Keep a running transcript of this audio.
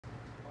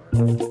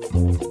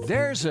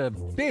There's a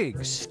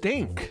big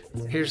stink.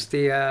 Here's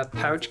the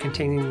pouch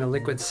containing the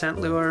liquid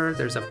scent lure.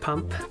 There's a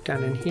pump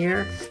down in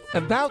here.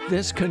 About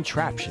this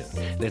contraption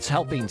that's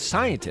helping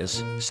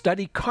scientists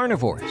study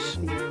carnivores.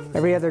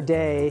 Every other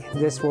day,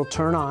 this will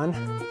turn on.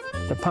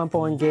 The pump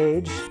will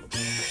engage.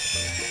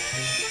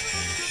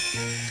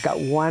 It's got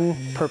one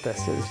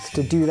purpose, is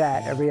to do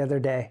that every other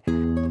day.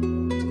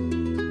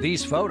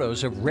 These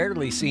photos of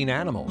rarely seen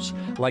animals,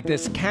 like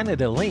this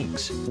Canada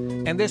lynx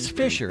and this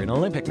fisher in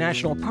Olympic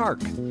National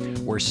Park,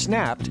 were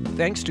snapped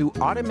thanks to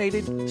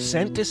automated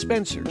scent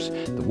dispensers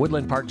the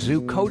Woodland Park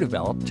Zoo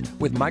co-developed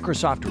with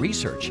Microsoft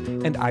Research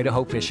and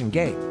Idaho Fish and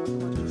Game.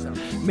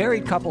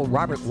 Married couple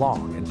Robert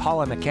Long and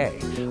Paula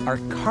McKay are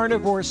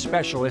carnivore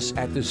specialists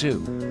at the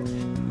zoo.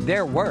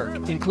 Their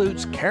work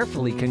includes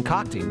carefully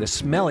concocting the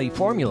smelly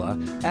formula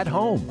at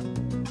home.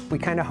 We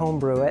kind of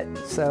homebrew it,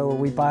 so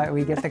we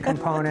get the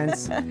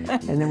components, and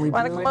then we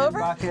brew it in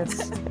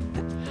buckets.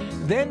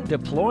 Then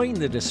deploying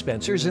the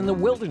dispensers in the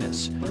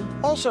wilderness.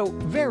 Also,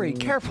 very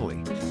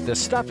carefully, the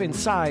stuff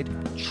inside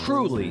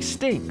truly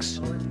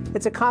stinks.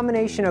 It's a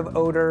combination of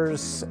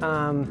odors,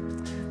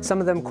 some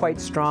of them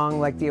quite strong,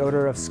 like the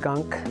odor of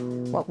skunk.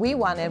 What we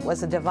wanted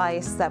was a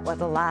device that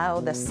would allow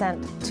the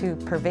scent to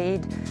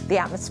pervade the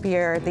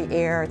atmosphere, the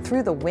air,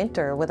 through the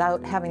winter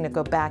without having to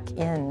go back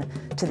in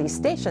to these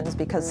stations,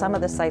 because some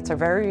of the sites are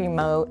very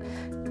remote,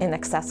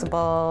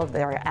 inaccessible,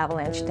 there are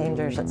avalanche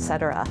dangers,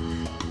 etc.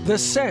 The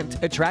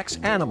scent attracts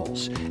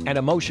animals, and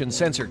a motion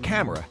sensor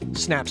camera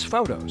snaps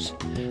photos.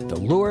 The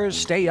lures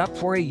stay up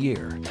for a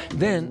year.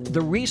 Then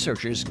the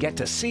researchers get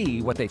to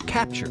see what they've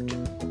captured.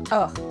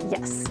 Oh,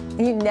 yes.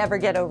 You never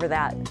get over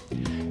that.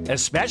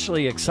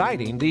 Especially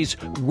exciting, these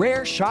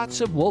rare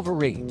shots of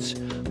wolverines.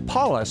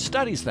 Paula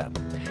studies them.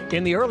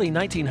 In the early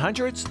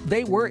 1900s,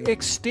 they were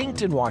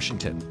extinct in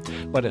Washington,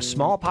 but a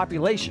small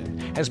population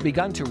has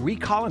begun to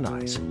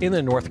recolonize in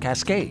the North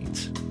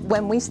Cascades.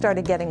 When we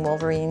started getting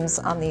wolverines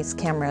on these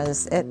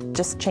cameras, it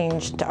just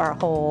changed our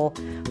whole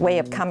way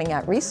of coming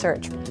at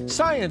research.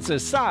 Science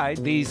aside,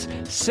 these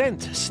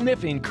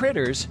scent-sniffing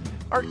critters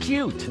are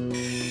cute.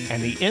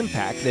 And the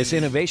impact this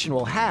innovation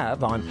will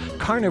have on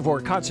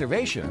carnivore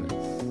conservation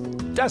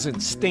doesn't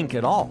stink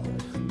at all.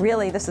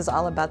 Really, this is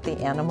all about the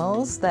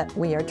animals that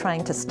we are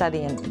trying to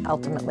study and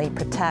ultimately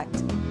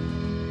protect.